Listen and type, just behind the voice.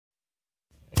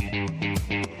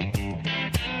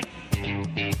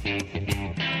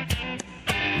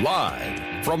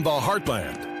Live from the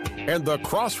heartland and the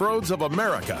crossroads of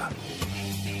America,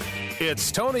 it's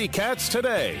Tony Katz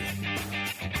Today.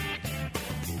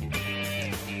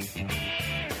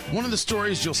 One of the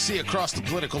stories you'll see across the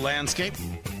political landscape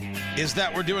is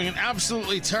that we're doing an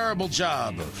absolutely terrible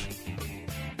job of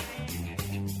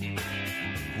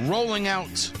rolling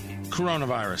out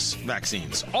coronavirus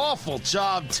vaccines. Awful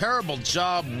job, terrible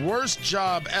job, worst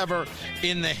job ever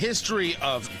in the history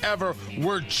of ever.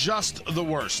 We're just the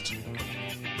worst.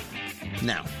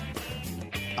 Now,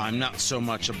 I'm not so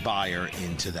much a buyer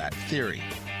into that theory.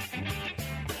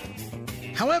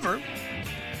 However,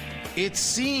 it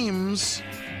seems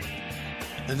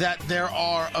that there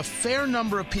are a fair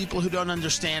number of people who don't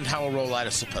understand how a rollout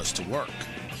is supposed to work.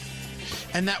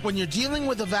 And that when you're dealing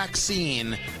with a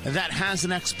vaccine that has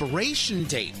an expiration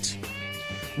date,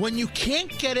 when you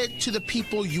can't get it to the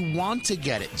people you want to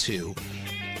get it to,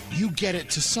 you get it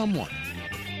to someone.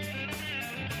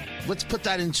 Let's put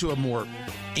that into a more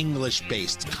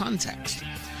English-based context.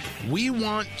 We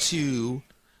want to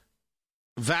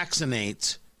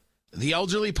vaccinate the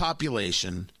elderly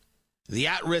population, the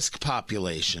at-risk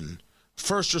population,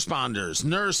 first responders,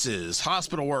 nurses,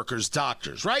 hospital workers,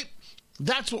 doctors, right?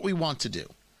 That's what we want to do.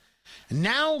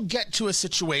 Now get to a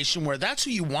situation where that's who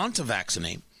you want to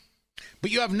vaccinate, but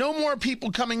you have no more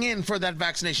people coming in for that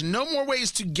vaccination, no more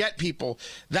ways to get people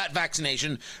that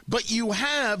vaccination, but you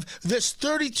have this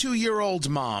 32-year-old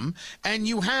mom and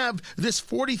you have this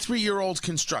 43-year-old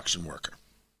construction worker.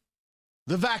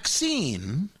 The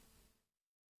vaccine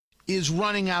is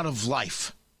running out of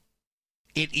life.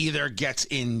 It either gets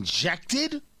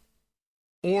injected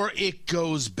or it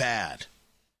goes bad.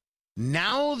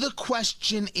 Now the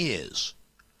question is,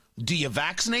 do you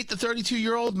vaccinate the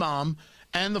 32-year-old mom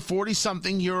and the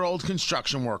 40-something-year-old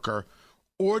construction worker,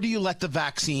 or do you let the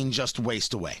vaccine just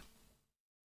waste away?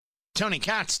 Tony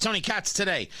Katz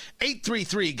Today,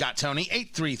 833-GOT-TONY,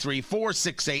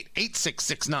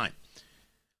 833-468-8669. A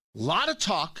lot of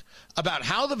talk about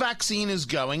how the vaccine is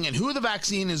going and who the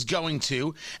vaccine is going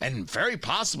to, and very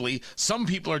possibly some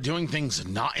people are doing things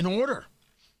not in order.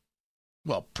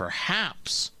 Well,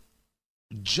 perhaps,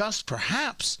 just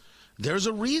perhaps, there's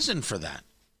a reason for that.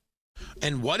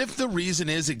 And what if the reason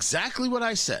is exactly what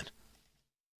I said?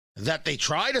 That they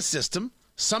tried a system,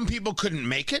 some people couldn't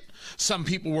make it, some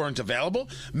people weren't available,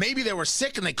 maybe they were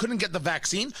sick and they couldn't get the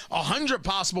vaccine. 100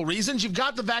 possible reasons. You've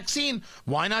got the vaccine.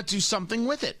 Why not do something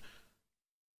with it?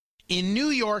 In New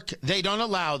York, they don't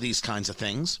allow these kinds of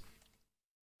things.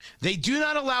 They do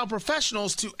not allow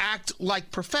professionals to act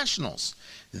like professionals.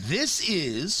 This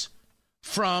is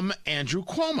from Andrew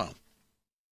Cuomo.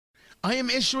 I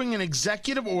am issuing an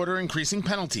executive order increasing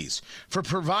penalties for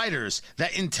providers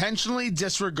that intentionally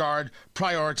disregard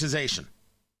prioritization.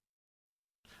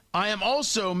 I am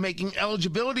also making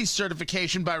eligibility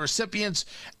certification by recipients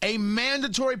a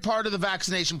mandatory part of the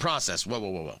vaccination process.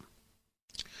 Whoa.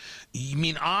 You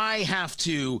mean I have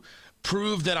to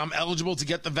prove that I'm eligible to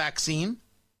get the vaccine?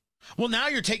 Well, now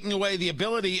you're taking away the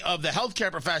ability of the healthcare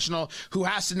professional who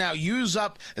has to now use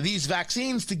up these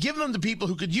vaccines to give them to people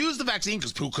who could use the vaccine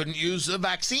because who couldn't use the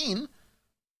vaccine.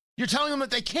 You're telling them that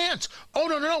they can't. Oh,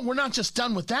 no, we're not just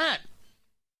done with that.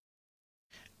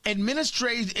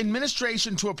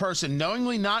 Administration to a person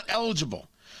knowingly not eligible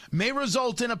may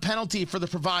result in a penalty for the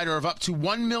provider of up to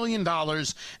 $1 million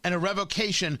and a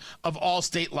revocation of all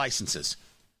state licenses.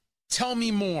 Tell me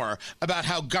more about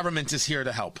how government is here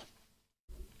to help.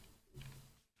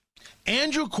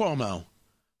 Andrew Cuomo,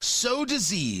 so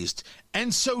diseased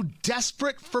and so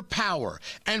desperate for power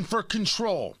and for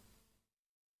control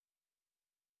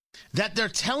that they're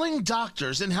telling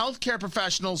doctors and healthcare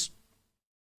professionals,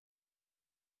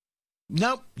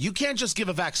 nope, you can't just give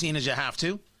a vaccine as you have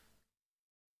to.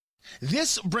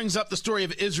 This brings up the story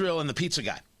of Israel and the pizza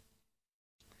guy.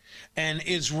 An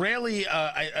Israeli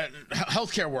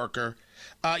healthcare worker,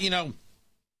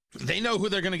 they know who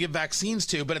they're going to give vaccines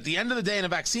to, but at the end of the day in a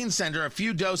vaccine center, a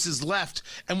few doses left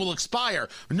and will expire.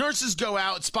 Nurses go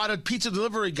out, spot a pizza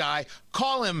delivery guy,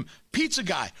 call him, pizza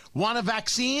guy, want a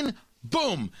vaccine?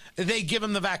 Boom, they give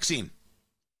him the vaccine.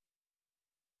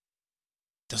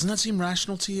 Doesn't that seem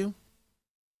rational to you?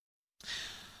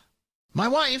 My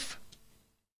wife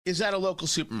is at a local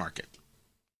supermarket,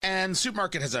 and the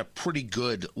supermarket has a pretty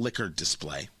good liquor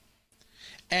display.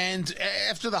 And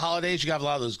after the holidays, you have a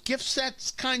lot of those gift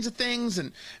sets kinds of things,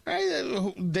 and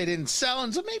right, they didn't sell,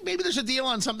 and so maybe there's a deal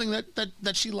on something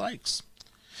that she likes.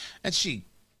 And she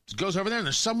goes over there, and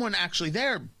there's someone actually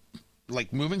there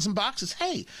like moving some boxes.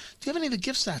 Hey, do you have any of the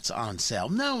gift sets on sale?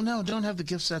 No, don't have the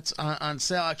gift sets on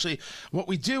sale. Actually, what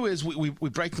we do is we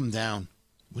break them down.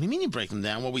 What do you mean you break them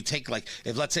down? Well, we take, like,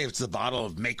 if let's say it's the bottle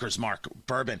of Maker's Mark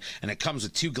bourbon and it comes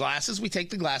with 2 glasses, we take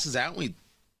the glasses out and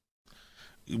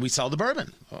we sell the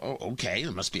bourbon. Oh, okay,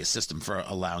 there must be a system for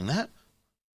allowing that.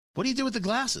 What do you do with the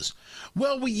glasses?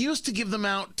 Well, we used to give them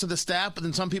out to the staff, but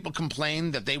then some people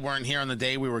complained that they weren't here on the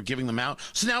day we were giving them out.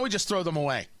 So now we just throw them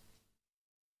away.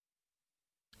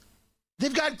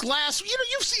 They've got glass.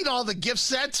 You've seen all the gift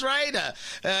sets, right?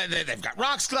 They've got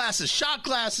rocks glasses, shot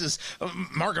glasses,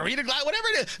 margarita glass, whatever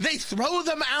it is. They throw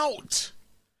them out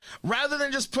rather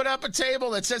than just put up a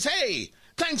table that says, hey,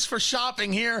 thanks for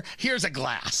shopping here. Here's a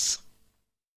glass.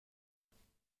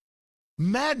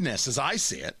 Madness, as I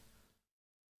see it.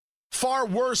 Far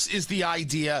worse is the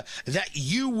idea that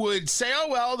you would say, oh,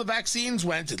 well, the vaccines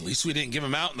went. At least we didn't give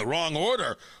them out in the wrong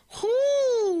order.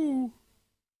 Whoo!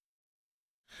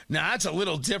 Now, that's a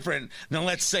little different than,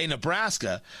 let's say,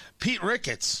 Nebraska. Pete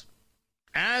Ricketts,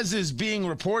 as is being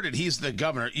reported, he's the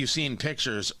governor. You've seen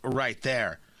pictures right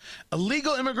there.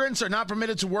 Illegal immigrants are not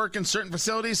permitted to work in certain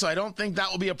facilities, so I don't think that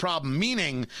will be a problem,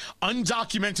 meaning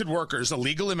undocumented workers,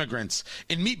 illegal immigrants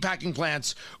in meatpacking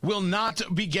plants will not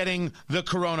be getting the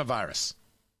coronavirus.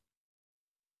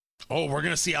 Oh, we're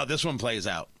going to see how this one plays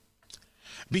out.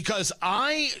 Because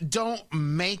I don't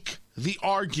make the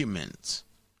argument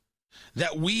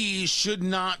that we should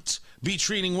not be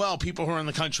treating well people who are in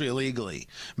the country illegally,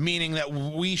 meaning that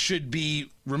we should be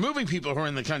removing people who are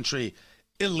in the country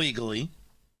illegally.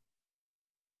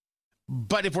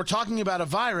 But if we're talking about a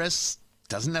virus,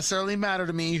 doesn't necessarily matter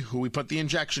to me who we put the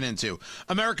injection into.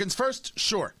 Americans first,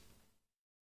 sure.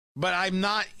 But I'm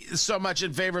not so much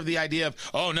in favor of the idea of,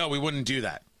 oh, no, we wouldn't do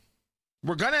that.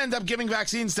 We're going to end up giving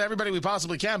vaccines to everybody we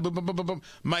possibly can. Boom, boom, boom, boom, boom.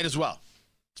 Might as well.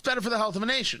 It's better for the health of a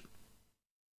nation.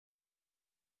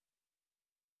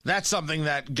 That's something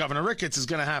that Governor Ricketts is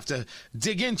going to have to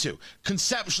dig into.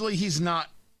 Conceptually, he's not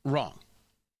wrong.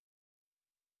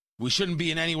 We shouldn't be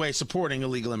in any way supporting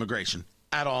illegal immigration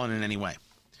at all and in any way.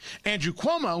 Andrew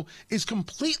Cuomo is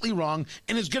completely wrong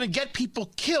and is going to get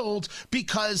people killed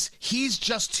because he's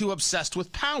just too obsessed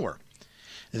with power.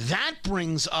 That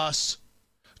brings us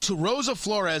to Rosa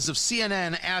Flores of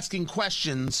CNN asking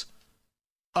questions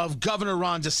of Governor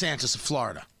Ron DeSantis of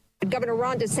Florida. Governor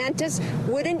Ron DeSantis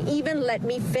wouldn't even let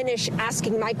me finish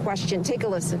asking my question. Take a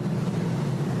listen.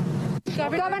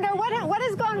 Governor, what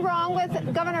has gone wrong with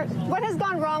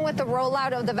the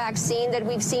rollout of the vaccine that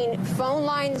we've seen phone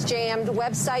lines jammed,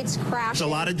 websites crashing? There's a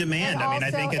lot of demand.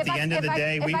 I think at the end of the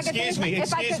day, excuse me.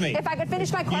 If I could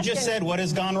finish my question. You just said what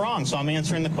has gone wrong, so I'm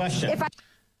answering the question.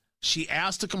 She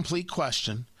asked a complete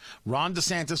question. Ron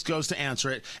DeSantis goes to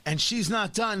answer it, and she's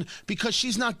not done because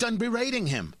she's not done berating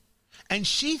him. And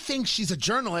she thinks she's a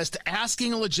journalist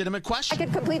asking a legitimate question. I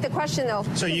could complete the question, though.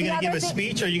 So you're going to give a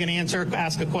speech or are you going to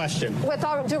ask a question? With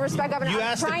all due respect, Governor, you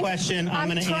asked the question, I'm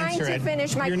going to answer it. I'm trying to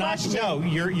finish my question.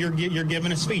 You're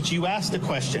giving a speech. You asked the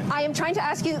question. I am trying to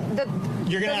ask you the...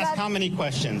 You're going to ask how many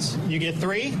questions? You get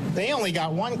 3? They only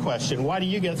got 1 question. Why do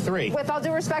you get 3? With all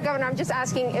due respect, Governor, I'm just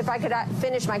asking if I could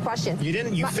finish my question. You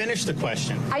didn't. You finished the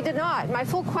question. I did not. My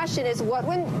full question is what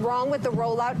went wrong with the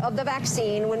rollout of the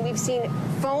vaccine when we've seen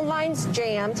phone lines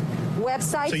jammed,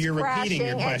 websites crashing? So you're repeating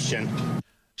your question.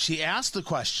 She asked the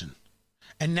question,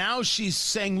 and now she's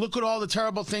saying, look at all the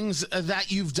terrible things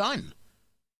that you've done.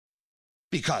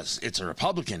 Because it's a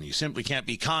Republican. You simply can't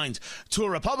be kind to a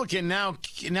Republican now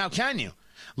can you?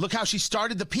 Look how she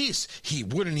started the piece. He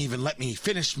wouldn't even let me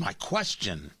finish my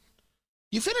question.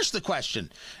 You finished the question.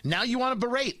 Now you want to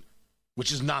berate,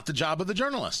 which is not the job of the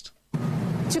journalist.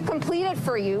 To complete it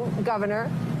for you, Governor,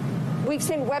 we've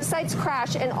seen websites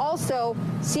crash and also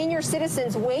senior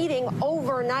citizens waiting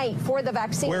overnight for the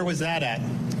vaccine. Where was that at?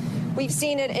 We've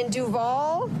seen it in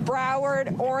Duval,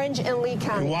 Broward, Orange, and Lee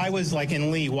County. And why was,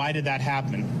 in Lee, why did that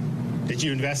happen? Did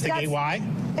you investigate why?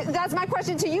 That's my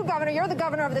question to you, Governor. You're the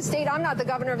governor of the state. I'm not the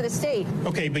governor of the state.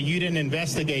 Okay, but you didn't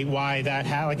investigate why that,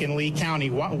 in Lee County,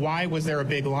 why was there a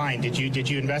big line? Did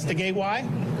you investigate why?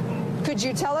 Could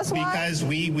you tell us why? Because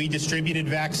we distributed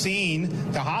vaccine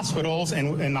to hospitals,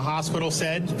 and the hospital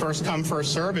said, first come,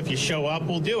 first serve. If you show up,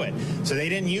 we'll do it. So they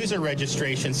didn't use a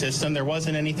registration system. There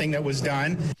wasn't anything that was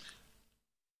done.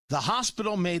 The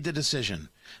hospital made the decision.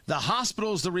 The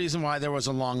hospital is the reason why there was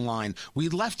a long line. We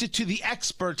left it to the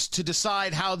experts to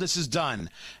decide how this is done.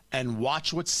 And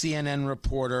watch what CNN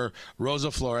reporter Rosa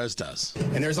Flores does.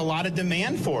 And there's a lot of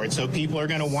demand for it, so people are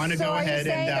going to want to go ahead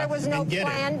and get it. So are you saying there was no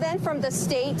plan then from the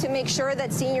state to make sure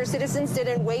that senior citizens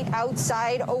didn't wait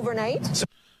outside overnight?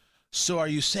 So are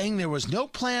you saying there was no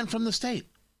plan from the state?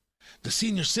 The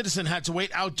senior citizen had to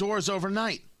wait outdoors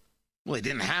overnight. Well, they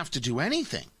didn't have to do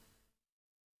anything.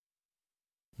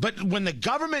 But when the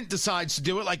government decides to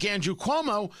do it, like Andrew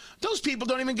Cuomo, those people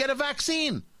don't even get a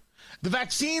vaccine. The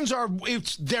vaccines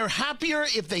they're happier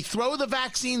if they throw the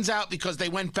vaccines out because they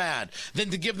went bad than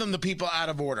to give them the people out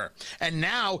of order. And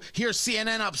now here's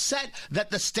CNN upset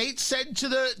that the state said to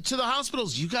the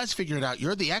hospitals, you guys figure it out.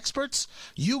 You're the experts.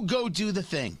 You go do the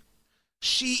thing.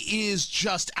 She is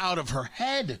just out of her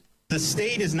head. The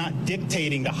state is not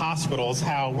dictating to hospitals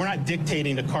we're not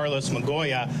dictating to Carlos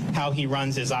Magoya how he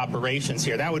runs his operations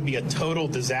here. That would be a total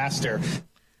disaster.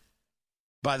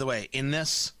 By the way, in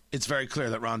this, it's very clear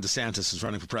that Ron DeSantis is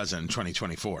running for president in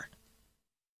 2024.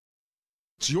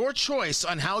 It's your choice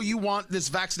on how you want this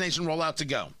vaccination rollout to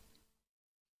go.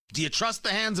 Do you trust the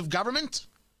hands of government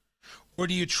or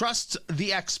do you trust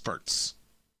the experts?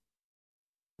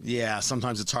 Yeah,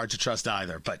 sometimes it's hard to trust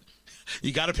either, but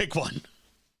you got to pick one.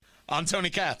 I'm Tony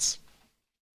Katz.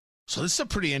 So this is a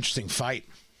pretty interesting fight.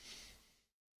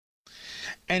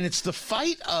 And it's the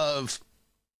fight of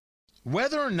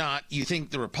whether or not you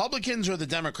think the Republicans or the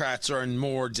Democrats are in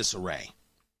more disarray.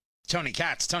 Tony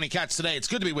Katz today. It's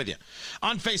good to be with you.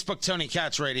 On Facebook, Tony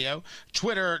Katz Radio.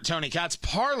 Twitter, Tony Katz.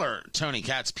 Parler, Tony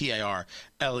Katz, Parler.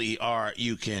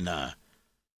 You can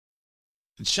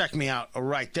check me out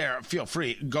right there. Feel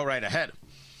free. Go right ahead.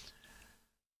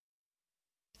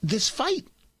 This fight.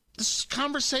 This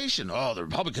conversation. Oh, the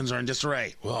Republicans are in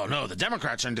disarray. Well, no, the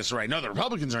Democrats are in disarray. No, the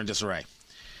Republicans are in disarray.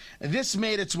 This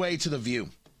made its way to The View.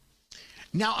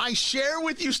 Now, I share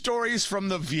with you stories from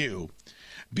The View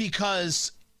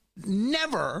because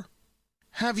never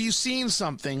have you seen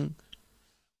something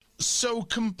so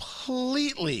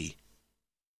completely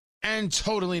and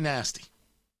totally nasty.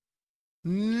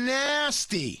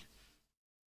 Nasty.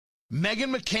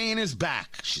 Meghan McCain is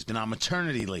back. She's been on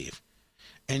maternity leave.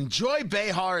 And Joy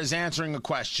Behar is answering a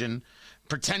question,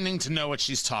 pretending to know what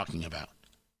she's talking about.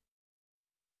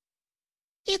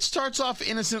 It starts off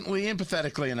innocently and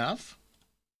pathetically enough.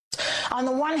 On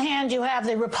the one hand, you have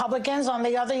the Republicans. On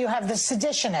the other, you have the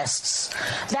seditionists.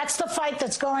 That's the fight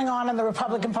that's going on in the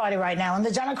Republican Party right now. In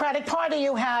the Democratic Party,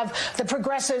 you have the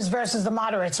progressives versus the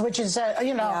moderates, which is,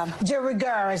 de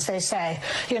rigueur, as they say.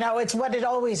 It's what it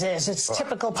always is. It's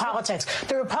typical politics.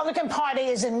 The Republican Party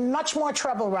is in much more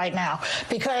trouble right now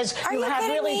because you have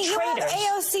really traitors. You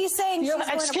have AOC saying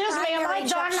excuse me, am I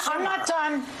done? I'm not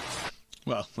done.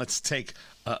 Well, let's take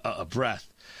a breath.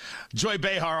 Joy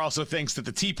Behar also thinks that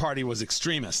the Tea Party was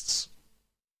extremists.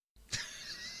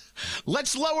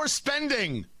 Let's lower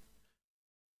spending.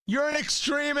 You're an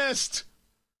extremist.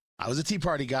 I was a Tea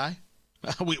Party guy.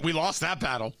 We lost that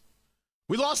battle.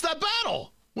 We lost that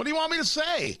battle. What do you want me to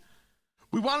say?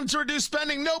 We wanted to reduce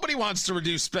spending. Nobody wants to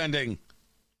reduce spending.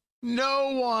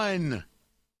 No one.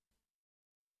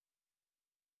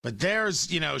 But there's,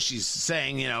 she's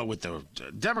saying, with the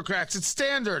Democrats, it's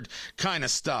standard kind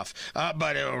of stuff.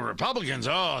 But Republicans,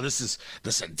 this is the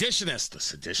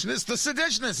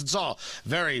seditionists. It's all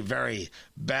very, very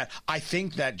bad. I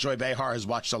think that Joy Behar has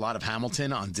watched a lot of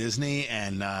Hamilton on Disney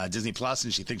and Disney Plus,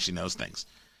 and she thinks she knows things.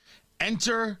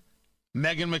 Enter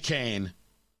Meghan McCain,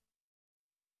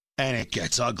 and it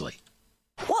gets ugly.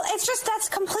 Well, that's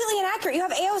completely inaccurate. You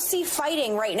have AOC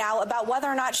fighting right now about whether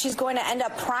or not she's going to end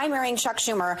up primarying Chuck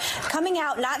Schumer, coming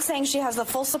out not saying she has the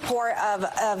full support of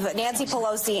Nancy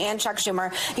Pelosi and Chuck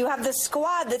Schumer. You have the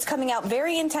squad that's coming out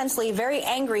very intensely, very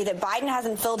angry that Biden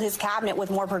hasn't filled his cabinet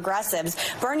with more progressives.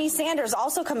 Bernie Sanders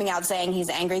also coming out saying he's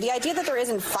angry. The idea that there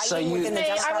isn't fighting within the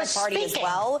Democratic Party as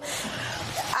well.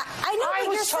 I know I what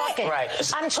you're was talking. saying.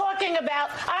 Right. I'm talking about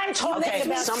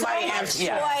somebody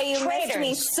you missed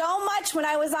me so much when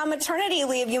I was on maternity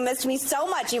leave. You missed me so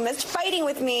much. You missed fighting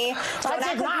with me.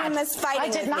 I did not. You missed fighting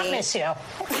with me. I did not miss you.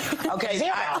 Okay.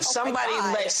 Somebody.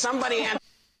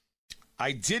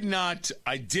 I did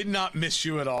not miss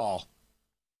you at all.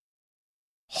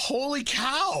 Holy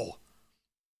cow.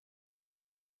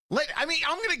 I'm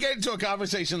going to get into a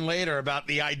conversation later about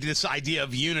this idea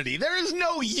of unity. There is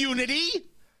no unity.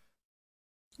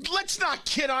 Let's not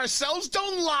kid ourselves.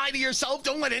 Don't lie to yourself.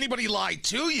 Don't let anybody lie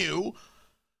to you.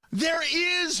 There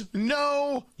is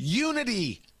no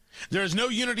unity. There is no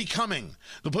unity coming.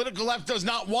 The political left does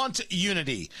not want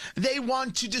unity. They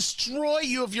want to destroy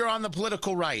you if you're on the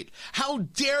political right. How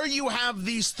dare you have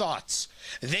these thoughts?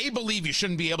 They believe you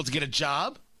shouldn't be able to get a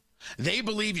job. They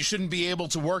believe you shouldn't be able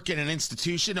to work in an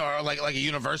institution or like a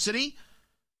university.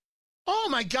 Oh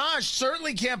my gosh,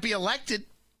 certainly can't be elected.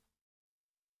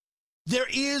 There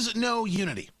is no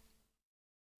unity.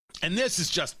 And this is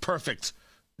just perfect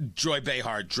Joy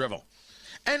Behar drivel.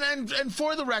 And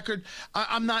for the record,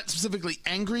 I'm not specifically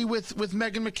angry with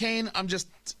Meghan McCain.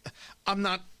 I'm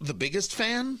not the biggest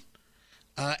fan.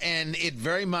 And it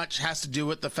very much has to do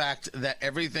with the fact that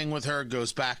everything with her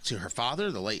goes back to her father,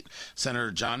 the late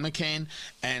Senator John McCain.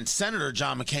 And Senator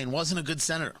John McCain wasn't a good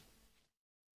senator.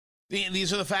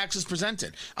 These are the facts as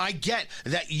presented. I get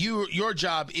that your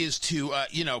job is to,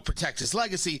 protect his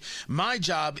legacy. My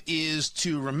job is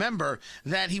to remember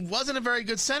that he wasn't a very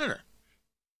good senator.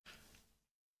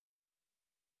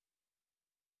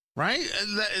 Right?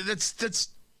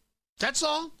 That's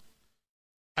all.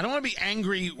 I don't want to be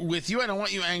angry with you. I don't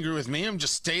want you angry with me. I'm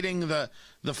just stating the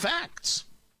facts.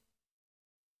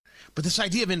 But this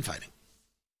idea of infighting.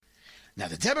 Now,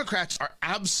 the Democrats are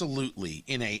absolutely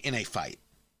in a fight.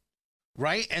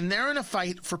 Right? And they're in a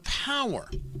fight for power.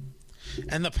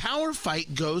 And the power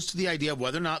fight goes to the idea of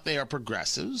whether or not they are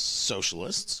progressives,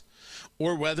 socialists,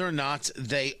 or whether or not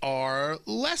they are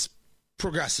less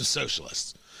progressive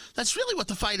socialists. That's really what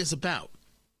the fight is about.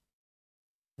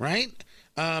 Right?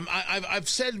 I've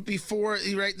said before,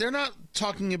 right? They're not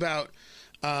talking about,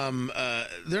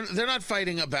 they're not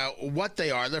fighting about what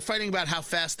they are. They're fighting about how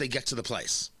fast they get to the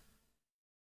place.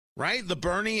 Right? The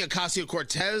Bernie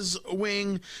Ocasio-Cortez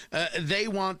wing, they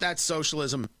want that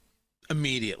socialism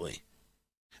immediately.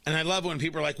 And I love when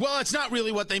people are like, well, it's not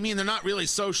really what they mean. They're not really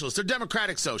socialists. They're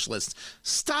democratic socialists.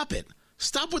 Stop it.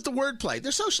 Stop with the wordplay.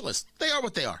 They're socialists. They are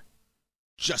what they are.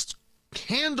 Just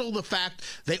handle the fact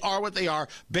they are what they are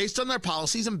based on their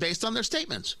policies and based on their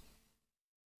statements.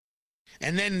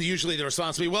 And then usually the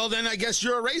response will be, well, then I guess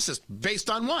you're a racist. Based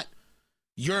on what?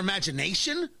 Your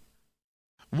imagination?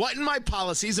 What in my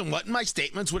policies and what in my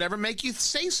statements would ever make you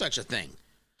say such a thing?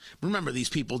 Remember, these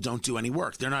people don't do any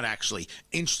work. They're not actually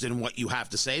interested in what you have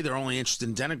to say. They're only interested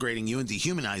in denigrating you and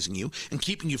dehumanizing you and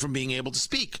keeping you from being able to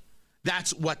speak.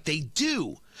 That's what they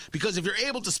do. Because if you're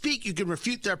able to speak, you can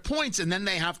refute their points, and then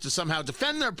they have to somehow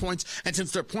defend their points. And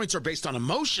since their points are based on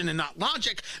emotion and not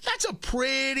logic, that's a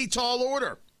pretty tall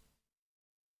order.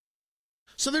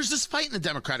 So there's this fight in the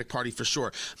Democratic Party for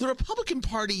sure. The Republican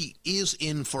Party is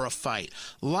in for a fight.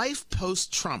 Life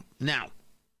post-Trump. Now,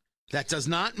 that does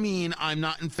not mean I'm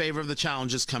not in favor of the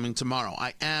challenges coming tomorrow.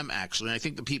 I am, actually. I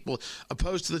think the people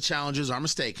opposed to the challenges are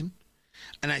mistaken.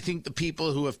 And I think the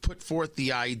people who have put forth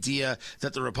the idea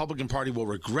that the Republican Party will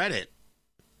regret it,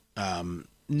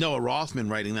 Noah Rothman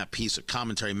writing that piece at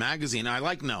Commentary Magazine. I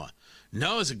like Noah.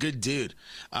 Noah's a good dude,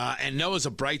 and Noah's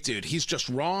a bright dude. He's just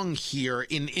wrong here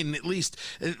in at least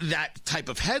that type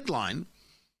of headline,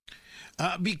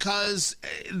 because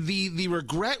the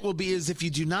regret will be as if you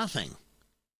do nothing.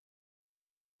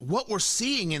 What we're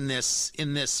seeing in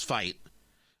this fight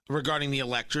regarding the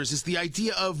electors is the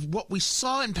idea of what we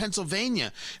saw in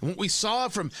Pennsylvania and what we saw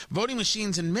from voting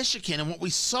machines in Michigan and what we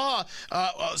saw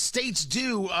states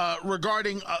do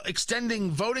regarding extending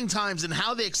voting times and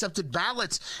how they accepted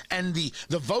ballots and the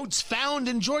votes found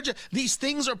in Georgia. These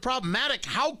things are problematic.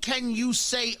 How can you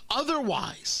say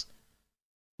otherwise?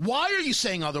 Why are you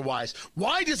saying otherwise?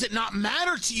 Why does it not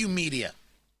matter to you, media?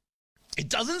 It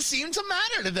doesn't seem to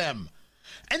matter to them.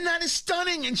 And that is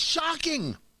stunning and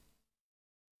shocking.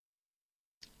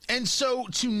 And so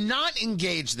to not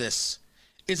engage this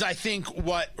is, I think,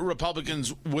 what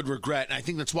Republicans would regret. And I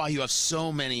think that's why you have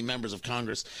so many members of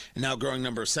Congress and now a growing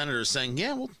number of senators saying,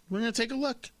 yeah, well, we're going to take a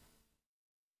look.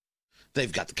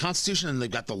 They've got the Constitution and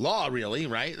they've got the law, really,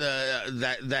 right?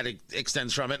 That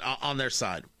extends from it on their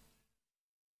side.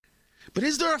 But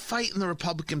is there a fight in the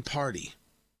Republican Party?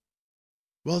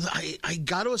 Well, I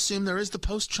got to assume there is the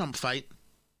post-Trump fight.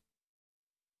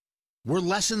 Were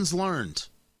lessons learned?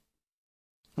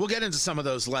 We'll get into some of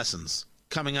those lessons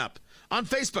coming up. On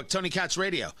Facebook, Tony Katz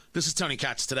Radio. This is Tony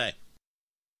Katz Today.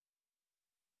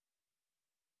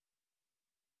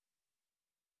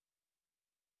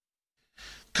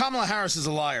 Kamala Harris is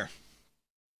a liar.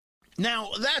 Now,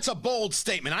 that's a bold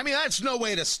statement. I mean, that's no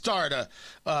way to start a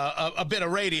bit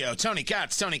of radio. Tony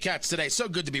Katz Today. So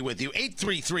good to be with you.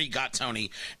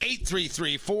 833-GOT-TONY,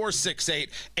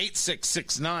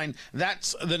 833-468-8669.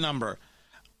 That's the number.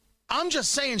 I'm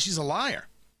just saying she's a liar.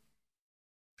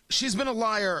 She's been a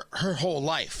liar her whole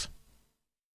life.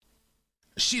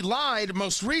 She lied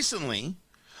most recently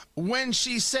when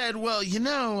she said, well,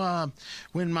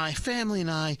 when my family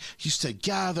and I used to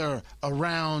gather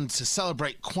around to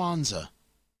celebrate Kwanzaa.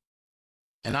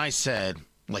 And I said,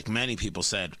 like many people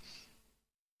said,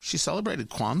 she celebrated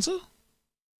Kwanzaa?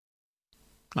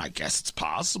 I guess it's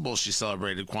possible she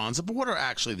celebrated Kwanzaa, but what are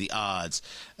actually the odds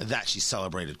that she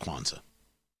celebrated Kwanzaa?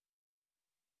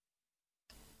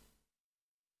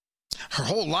 Her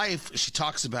whole life, she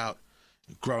talks about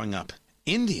growing up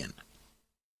Indian.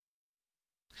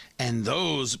 And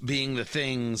those being the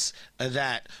things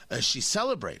that she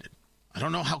celebrated. I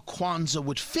don't know how Kwanzaa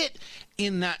would fit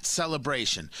in that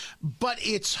celebration, but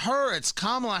it's her, it's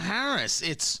Kamala Harris.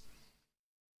 It's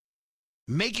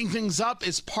making things up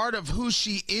is part of who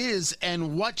she is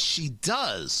and what she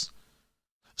does.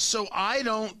 So I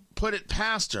don't put it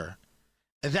past her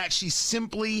that she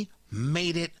simply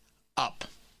made it up.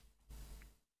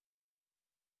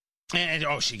 And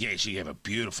she gave a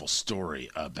beautiful story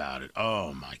about it.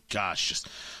 Oh my gosh, just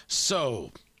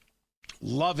so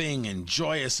loving and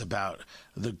joyous about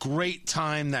the great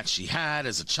time that she had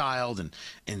as a child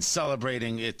and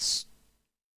celebrating. It's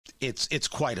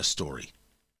quite a story.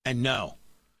 And no,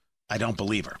 I don't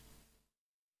believe her.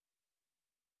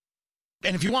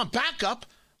 And if you want backup,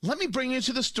 let me bring you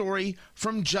to the story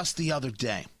from just the other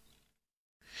day.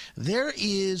 There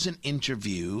is an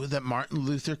interview that Martin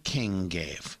Luther King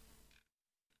gave.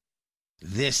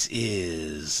 This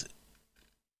is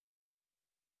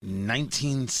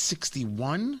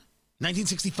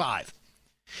 1965.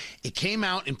 It came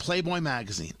out in Playboy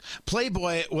magazine.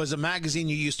 Playboy was a magazine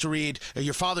you used to read,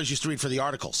 your fathers used to read for the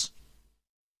articles.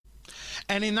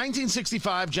 And in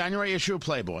 1965, January issue of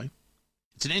Playboy,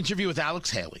 it's an interview with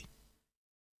Alex Haley.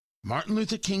 Martin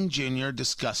Luther King Jr.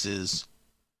 discusses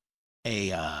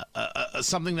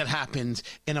something that happened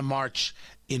in a march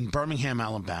in Birmingham,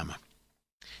 Alabama.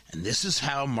 And this is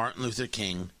how Martin Luther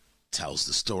King tells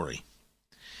the story.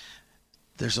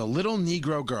 There's a little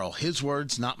Negro girl, his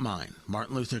words, not mine,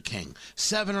 Martin Luther King,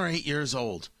 7 or 8 years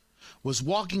old, was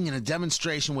walking in a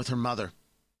demonstration with her mother.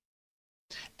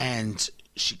 And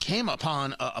she came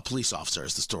upon a police officer,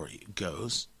 as the story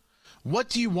goes. "What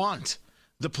do you want?"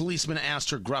 the policeman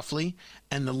asked her gruffly,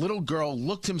 and the little girl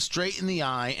looked him straight in the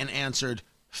eye and answered,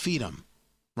 "Freedom."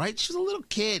 Right? She's a little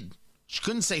kid. She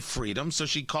couldn't say freedom, so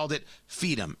she called it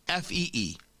Feedom,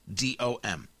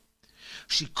 F-E-E-D-O-M.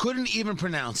 She couldn't even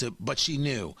pronounce it, but she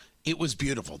knew it was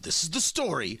beautiful. This is the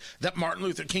story that Martin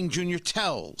Luther King Jr.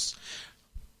 tells.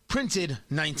 Printed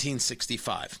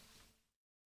 1965.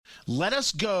 Let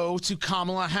us go to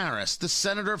Kamala Harris, the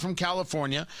senator from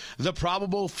California, the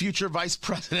probable future vice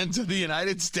president of the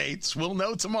United States. We'll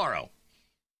know tomorrow.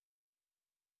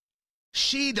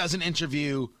 She does an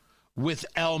interview with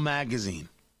Elle magazine.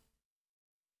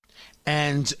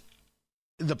 And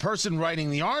the person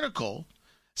writing the article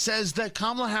says that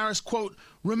Kamala Harris, quote,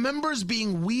 remembers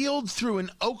being wheeled through an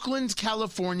Oakland,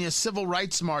 California civil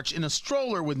rights march in a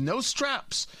stroller with no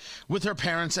straps with her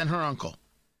parents and her uncle.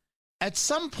 At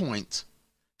some point,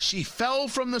 she fell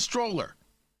from the stroller.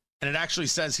 And it actually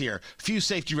says here, few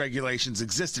safety regulations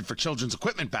existed for children's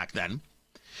equipment back then.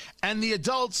 And the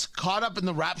adults, caught up in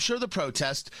the rapture of the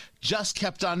protest, just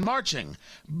kept on marching.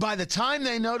 By the time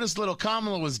they noticed little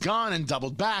Kamala was gone and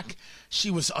doubled back,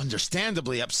 she was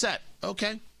understandably upset.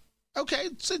 Okay,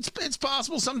 it's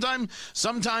possible.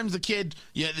 Sometimes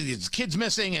the kid's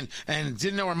missing and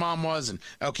didn't know where mom was. And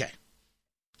okay.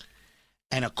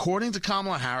 And according to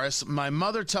Kamala Harris, my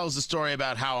mother tells the story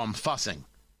about how I'm fussing.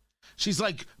 She's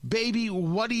like, "Baby,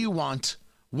 what do you want?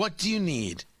 What do you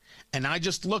need?" And I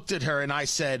just looked at her and I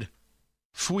said,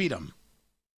 "Freedom."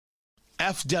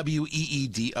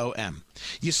 F-W-E-E-D-O-M.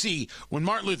 You see, when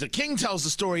Martin Luther King tells the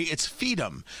story, it's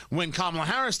freedom. When Kamala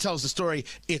Harris tells the story,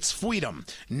 it's freedom.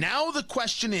 Now the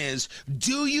question is,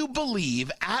 do you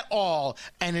believe at all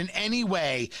and in any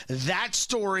way that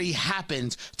story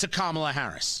happened to Kamala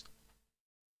Harris?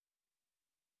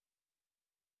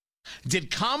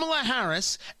 Did Kamala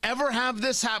Harris ever have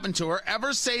this happen to her,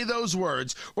 ever say those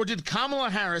words, or did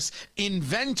Kamala Harris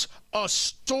invent a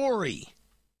story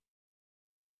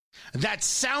that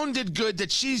sounded good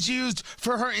that she's used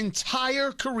for her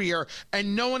entire career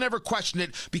and no one ever questioned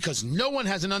it because no one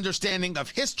has an understanding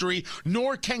of history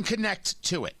nor can connect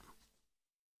to it?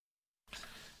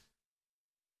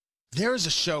 There's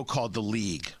a show called The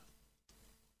League.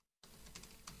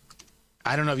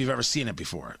 I don't know if you've ever seen it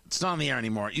before. It's not on the air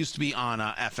anymore. It used to be on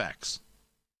FX.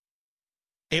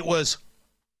 It was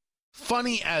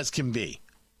funny as can be.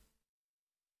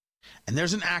 And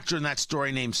there's an actor in that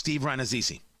story named Steve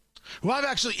Rannazzisi, who I've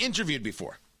actually interviewed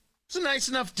before. He's a nice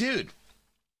enough dude.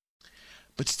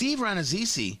 But Steve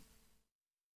Rannazzisi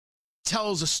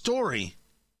tells a story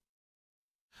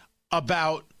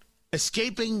about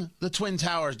escaping the Twin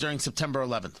Towers during September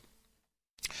 11th.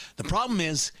 The problem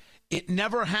is, it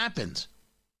never happened.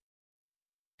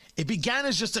 It began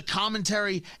as just a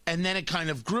commentary, and then it kind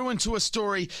of grew into a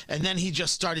story, and then he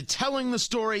just started telling the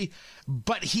story,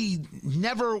 but he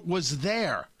never was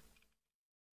there.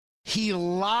 He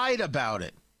lied about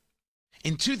it.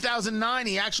 In 2009,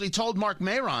 he actually told Mark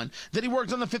Mayron that he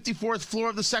worked on the 54th floor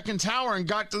of the second tower and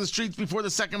got to the streets before the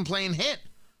second plane hit.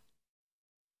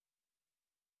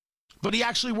 But he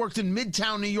actually worked in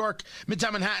Midtown New York,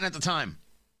 Midtown Manhattan at the time.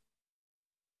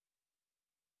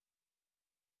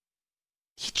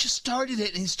 He just started it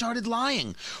and he started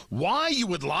lying. Why you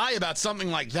would lie about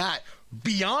something like that,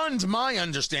 beyond my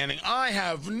understanding, I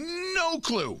have no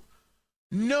clue.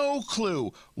 No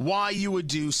clue why you would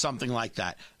do something like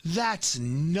that. That's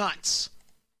nuts.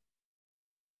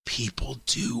 People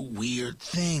do weird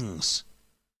things.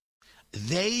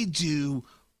 They do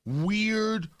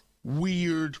weird,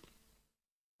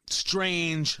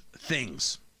 strange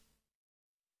things.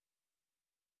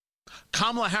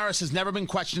 Kamala Harris has never been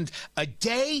questioned a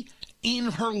day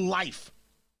in her life.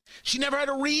 She never had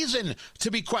a reason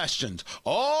to be questioned.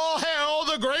 All hail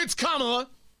the great Kamala.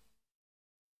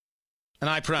 And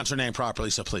I pronounce her name properly,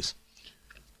 so please.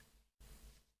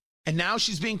 And now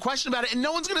she's being questioned about it, and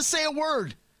no one's going to say a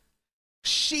word.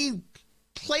 She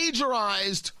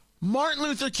plagiarized Martin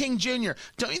Luther King Jr.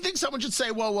 Don't you think someone should say,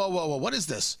 whoa, what is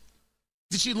this?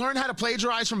 Did she learn how to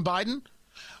plagiarize from Biden?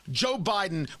 Joe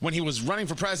Biden, when he was running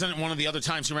for president, one of the other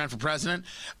times he ran for president,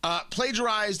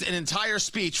 plagiarized an entire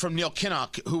speech from Neil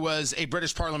Kinnock, who was a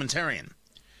British parliamentarian,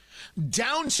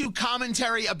 down to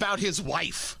commentary about his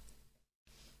wife.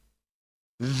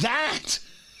 That's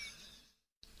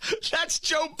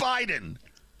Joe Biden.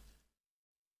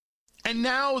 And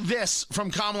now this from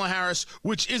Kamala Harris,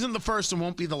 which isn't the first and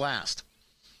won't be the last.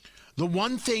 The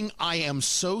one thing I am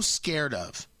so scared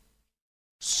of,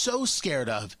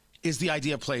 is the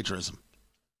idea of plagiarism.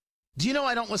 Do you know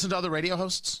I don't listen to other radio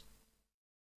hosts?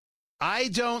 I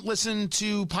don't listen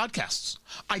to podcasts.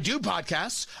 I do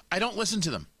podcasts. I don't listen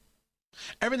to them.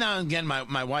 Every now and again,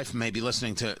 my wife may be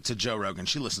listening to Joe Rogan.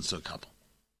 She listens to a couple.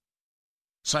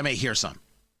 So I may hear some.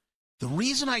 The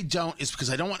reason I don't is because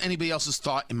I don't want anybody else's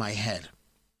thought in my head.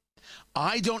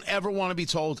 I don't ever want to be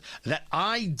told that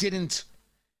I didn't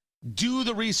do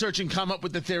the research and come up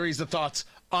with the theories, the thoughts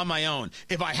on my own.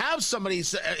 If I have somebody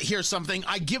hear something,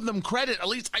 I give them credit. At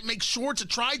least I make sure to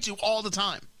try to all the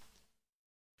time.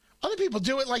 Other people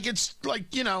do it like it's like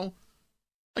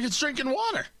it's drinking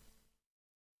water.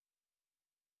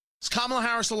 Is Kamala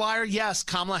Harris a liar? Yes,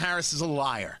 Kamala Harris is a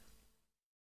liar.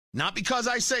 Not because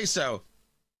I say so,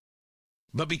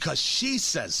 but because she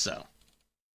says so.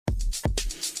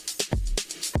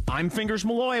 I'm Fingers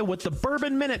Malloy with the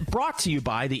Bourbon Minute, brought to you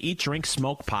by the Eat, Drink,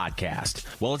 Smoke podcast.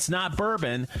 Well, it's not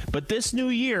bourbon, but this new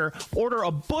year, order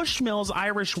a Bushmills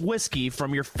Irish whiskey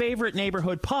from your favorite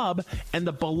neighborhood pub, and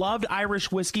the beloved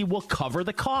Irish whiskey will cover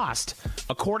the cost.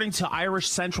 According to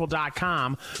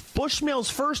IrishCentral.com,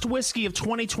 Bushmills' first whiskey of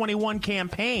 2021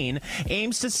 campaign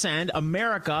aims to send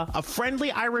America a friendly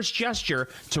Irish gesture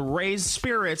to raise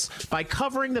spirits by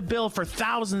covering the bill for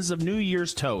thousands of New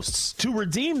Year's toasts. To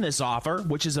redeem this offer,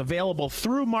 which is available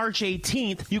through March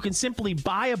 18th, you can simply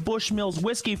buy a Bushmills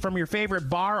whiskey from your favorite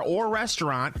bar or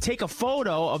restaurant, take a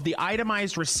photo of the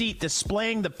itemized receipt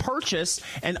displaying the purchase,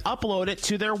 and upload it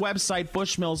to their website,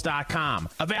 Bushmills.com.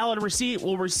 A valid receipt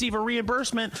will receive a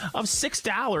reimbursement of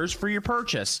 $6 for your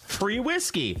purchase. Free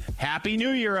whiskey. Happy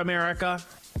New Year, America.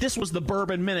 This was the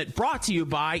Bourbon Minute, brought to you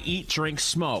by Eat, Drink,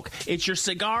 Smoke. It's your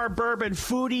cigar, bourbon,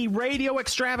 foodie radio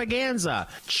extravaganza.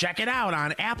 Check it out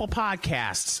on Apple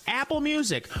Podcasts, Apple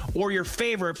Music, or your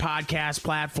favorite podcast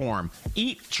platform.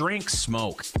 Eat, Drink,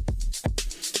 Smoke.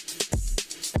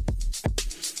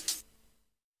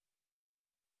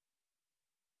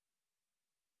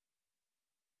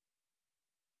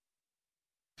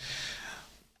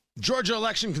 Georgia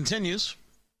election continues.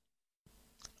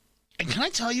 And can I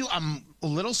tell you, I'm a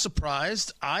little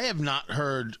surprised. I have not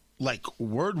heard,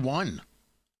 word one.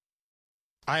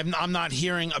 I'm not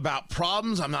hearing about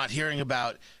problems. I'm not hearing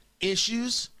about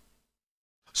issues.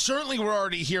 Certainly, we're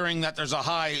already hearing that there's a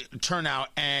high turnout,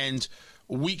 and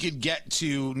we could get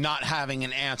to not having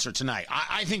an answer tonight.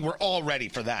 I think we're all ready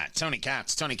for that. Tony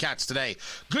Katz today.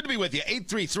 Good to be with you.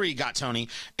 833-GOT-TONY,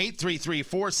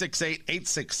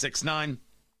 833-468-8669.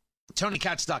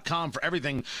 TonyKatz.com for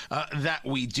everything that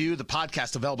we do. The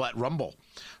podcast available at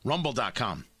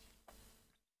rumble.com.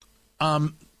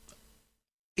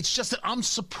 It's just that I'm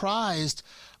surprised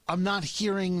I'm not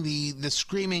hearing the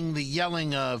screaming, the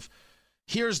yelling of,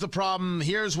 here's the problem,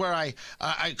 here's where I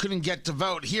couldn't get to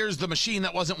vote, here's the machine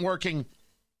that wasn't working.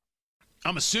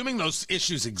 I'm assuming those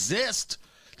issues exist.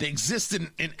 They exist in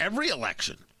every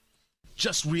election.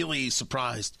 Just really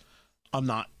surprised I'm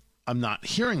not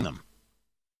hearing them.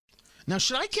 Now,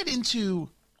 should I get into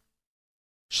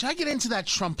that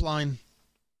Trump line?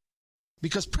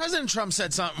 Because President Trump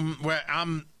said something where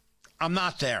I'm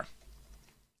not there.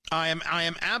 I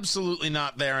am absolutely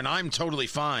not there, and I'm totally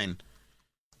fine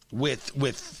with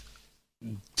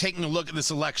taking a look at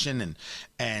this election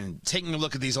and taking a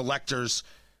look at these electors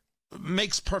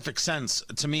makes perfect sense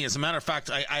to me. As a matter of fact,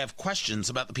 I have questions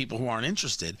about the people who aren't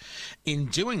interested in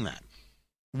doing that.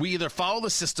 We either follow the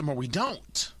system or we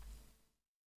don't.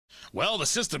 Well, the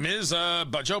system is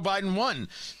but Joe Biden won.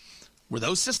 Were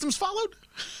those systems followed?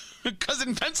 Because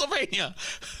in Pennsylvania,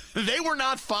 they were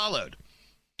not followed.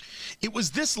 It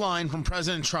was this line from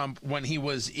President Trump when he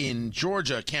was in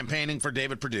Georgia campaigning for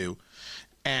David Perdue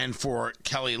and for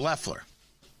Kelly Loeffler.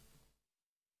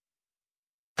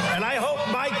 And I hope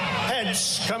Mike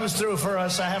Pence comes through for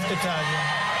us, I have to tell you.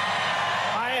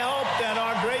 I hope that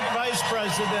our great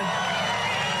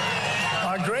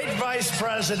vice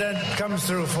president comes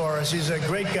through for us. He's a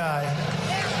great guy.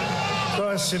 Of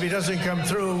course, if he doesn't come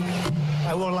through,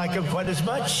 I won't like him quite as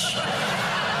much.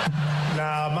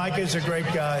 No, Mike is a great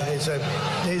guy.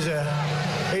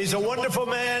 He's a wonderful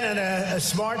man and a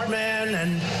smart man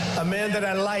and a man that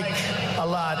I like a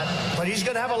lot. But he's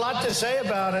going to have a lot to say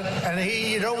about it. And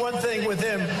you know one thing with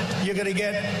him, you're going to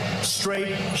get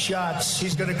straight shots.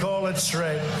 He's going to call it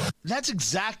straight. That's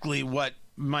exactly what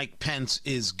Mike Pence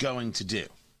is going to do.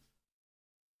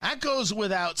 That goes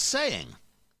without saying.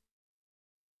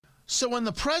 So when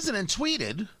the president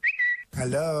tweeted,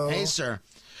 hello. Hey, sir,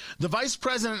 the vice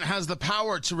president has the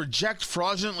power to reject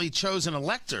fraudulently chosen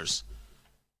electors.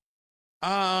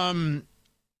 I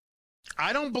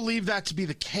don't believe that to be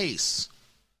the case.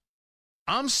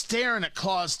 I'm staring at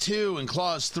Clause 2 and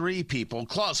Clause 3, people.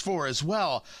 Clause 4 as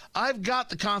well. I've got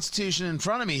the Constitution in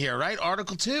front of me here, right?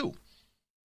 Article 2.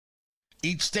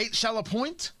 Each state shall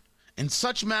appoint, in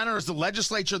such manner as the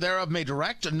legislature thereof may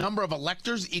direct, a number of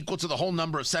electors equal to the whole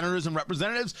number of senators and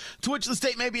representatives to which the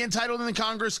state may be entitled in the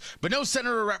Congress, but no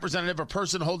senator or representative or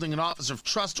person holding an office of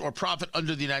trust or profit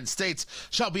under the United States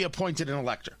shall be appointed an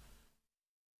elector.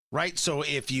 Right? So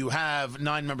if you have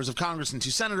 9 members of Congress and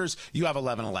 2 senators, you have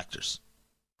 11 electors.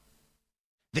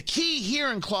 The key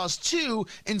here in Clause 2,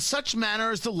 in such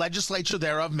manner as the legislature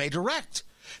thereof may direct.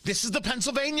 This is the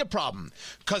Pennsylvania problem,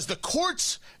 because the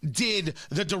courts did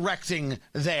the directing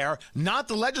there, not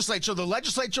the legislature. The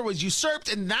legislature was usurped,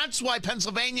 and that's why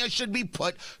Pennsylvania should be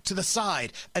put to the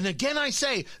side. And again, I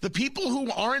say, the people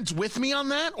who aren't with me on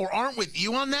that or aren't with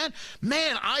you on that,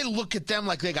 man, I look at them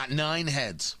like they got 9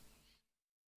 heads.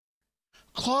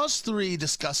 Clause 3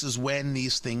 discusses when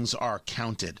these things are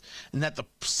counted, and that the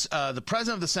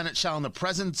president of the Senate shall, in the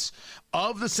presence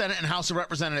of the Senate and House of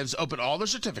Representatives, open all their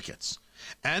certificates,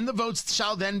 and the votes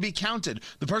shall then be counted.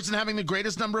 The person having the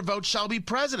greatest number of votes shall be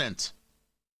president.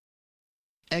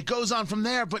 And it goes on from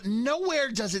there, but nowhere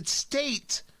does it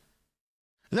state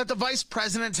that the vice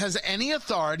president has any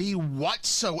authority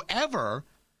whatsoever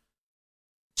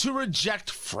to reject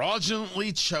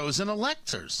fraudulently chosen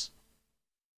electors.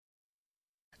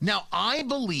 Now, I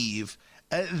believe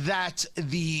that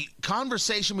the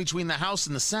conversation between the House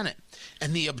and the Senate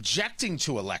and the objecting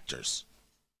to electors,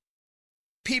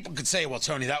 people could say, well,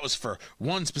 Tony, that was for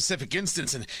one specific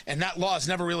instance, and that law has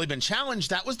never really been challenged.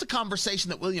 That was the conversation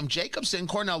that William Jacobson,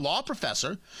 Cornell law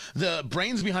professor, the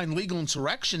brains behind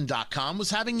legalinsurrection.com, was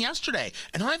having yesterday.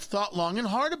 And I've thought long and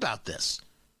hard about this.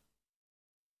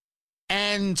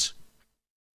 And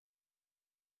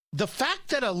the fact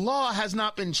that a law has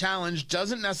not been challenged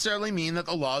doesn't necessarily mean that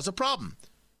the law is a problem.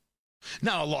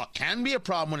 Now, a law can be a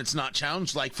problem when it's not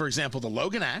challenged, like, for example, the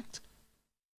Logan Act.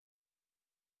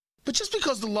 But just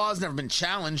because the law has never been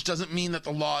challenged doesn't mean that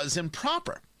the law is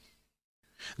improper.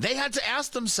 They had to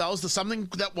ask themselves something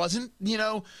that wasn't,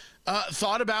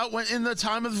 thought about when in the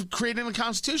time of creating the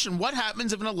Constitution. What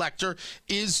happens if an elector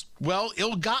is,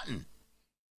 ill-gotten?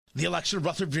 The election of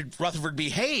Rutherford B.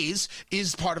 Hayes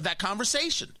is part of that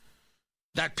conversation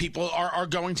that people are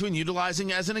going to and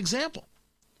utilizing as an example.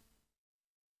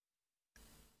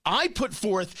 I put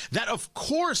forth that, of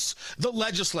course, the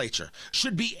legislature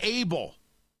should be able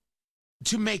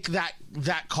to make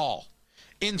that call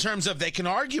in terms of they can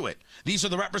argue it. These are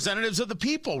the representatives of the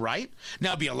people, right?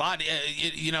 Now,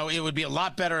 it would be a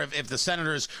lot better if the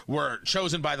senators were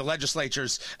chosen by the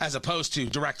legislatures as opposed to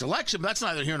direct election, but that's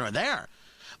neither here nor there.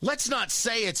 Let's not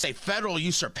say it's a federal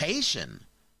usurpation.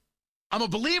 I'm a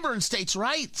believer in states'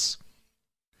 rights.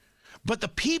 But the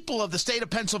people of the state of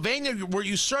Pennsylvania were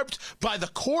usurped by the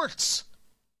courts.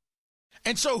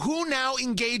 And so who now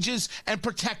engages and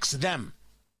protects them?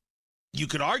 You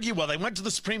could argue, well, they went to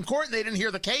the Supreme Court and they didn't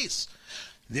hear the case.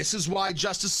 This is why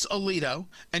Justice Alito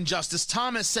and Justice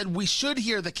Thomas said we should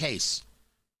hear the case.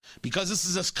 Because this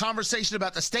is a conversation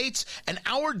about the states, and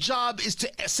our job is to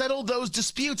settle those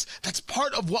disputes. That's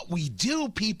part of what we do,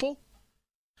 people.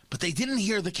 But they didn't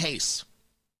hear the case.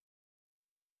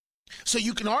 So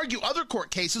you can argue other court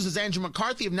cases, as Andrew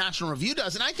McCarthy of National Review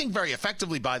does, and I think very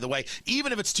effectively, by the way,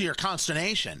 even if it's to your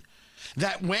consternation.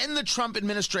 that when the Trump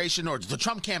administration or the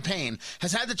Trump campaign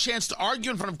has had the chance to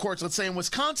argue in front of courts, let's say in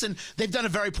Wisconsin, they've done a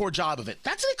very poor job of it.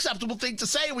 That's an acceptable thing to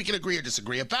say. We can agree or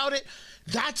disagree about it.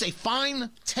 That's a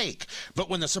fine take. But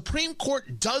when the Supreme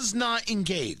Court does not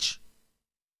engage,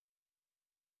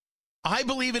 I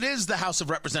believe it is the House of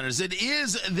Representatives. It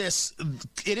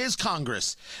is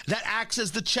Congress that acts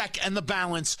as the check and the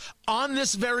balance on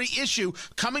this very issue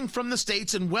coming from the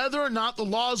states and whether or not the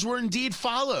laws were indeed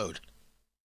followed.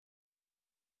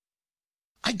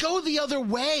 I go the other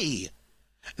way.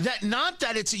 That not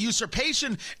that it's a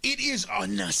usurpation, it is a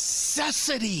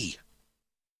necessity.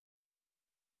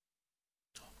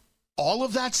 All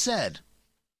of that said,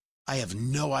 I have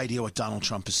no idea what Donald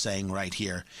Trump is saying right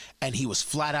here, and he was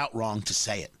flat out wrong to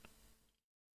say it.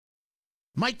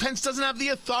 Mike Pence doesn't have the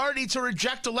authority to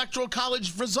reject Electoral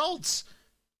College results.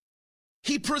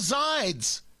 He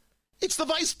presides. It's the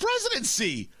vice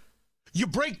presidency. You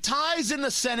break ties in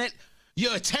the Senate,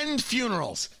 you attend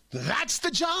funerals. That's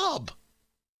the job.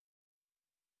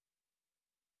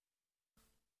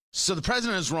 So the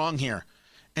president is wrong here.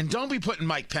 And don't be putting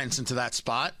Mike Pence into that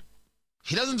spot.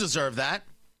 He doesn't deserve that.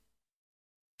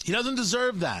 He doesn't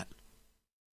deserve that.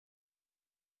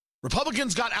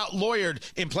 Republicans got out-lawyered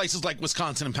in places like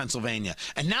Wisconsin and Pennsylvania,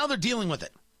 and now they're dealing with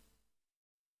it.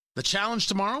 The challenge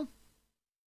tomorrow?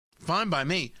 Fine by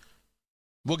me.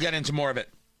 We'll get into more of it.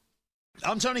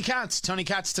 I'm Tony Katz. Tony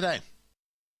Katz Today.